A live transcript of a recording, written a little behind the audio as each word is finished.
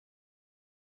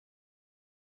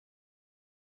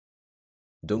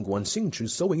Dongguan Xingchi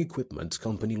Sewing Equipment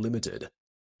Company Limited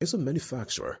is a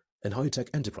manufacturer and high-tech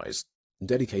enterprise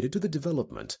dedicated to the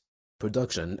development,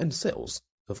 production, and sales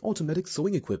of automatic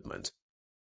sewing equipment.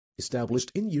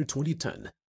 Established in year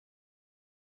 2010.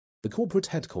 The corporate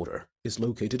headquarters is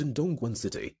located in Dongguan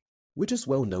City, which is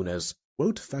well known as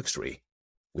World Factory,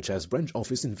 which has branch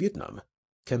office in Vietnam,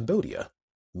 Cambodia,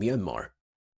 Myanmar.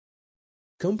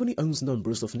 Company owns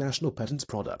numbers of national patent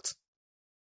products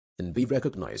and be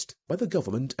recognized by the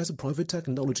government as a private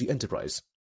technology enterprise.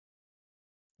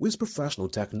 With professional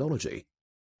technology,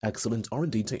 excellent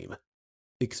R&D team,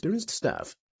 experienced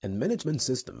staff, and management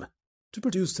system to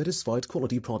produce satisfied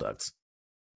quality products,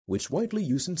 which widely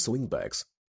used in sewing bags,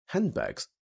 handbags,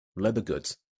 leather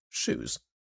goods, shoes,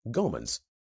 garments,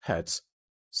 hats,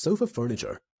 sofa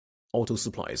furniture, auto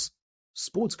supplies,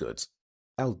 sports goods,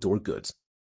 outdoor goods,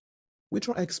 which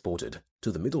are exported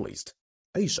to the Middle East,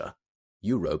 Asia,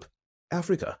 Europe,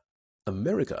 Africa,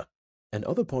 America, and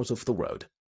other parts of the world.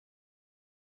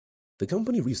 The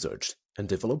company researched and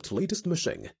developed latest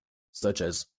machine, such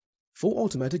as full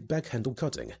automatic back handle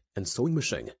cutting and sewing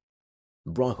machine,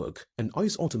 bra hook and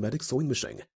ice automatic sewing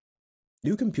machine,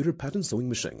 new computer pattern sewing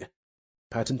machine,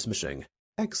 patent machine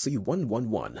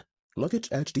XC111 luggage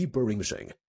edge deburring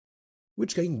machine,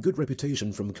 which gained good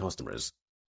reputation from customers.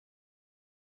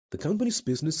 The company's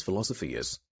business philosophy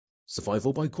is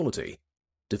survival by quality,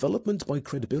 development by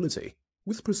credibility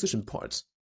with precision parts,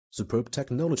 superb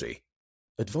technology,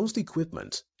 advanced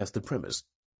equipment as the premise,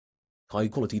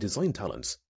 high-quality design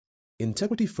talents,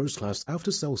 integrity first-class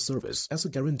after-sales service as a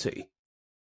guarantee,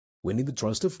 winning the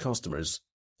trust of customers,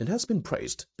 and has been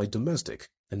praised by domestic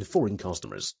and foreign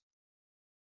customers.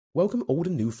 Welcome old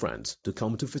and new friends to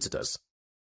come to visit us.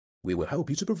 We will help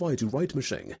you to provide you right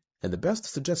machine and the best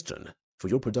suggestion for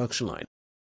your production line.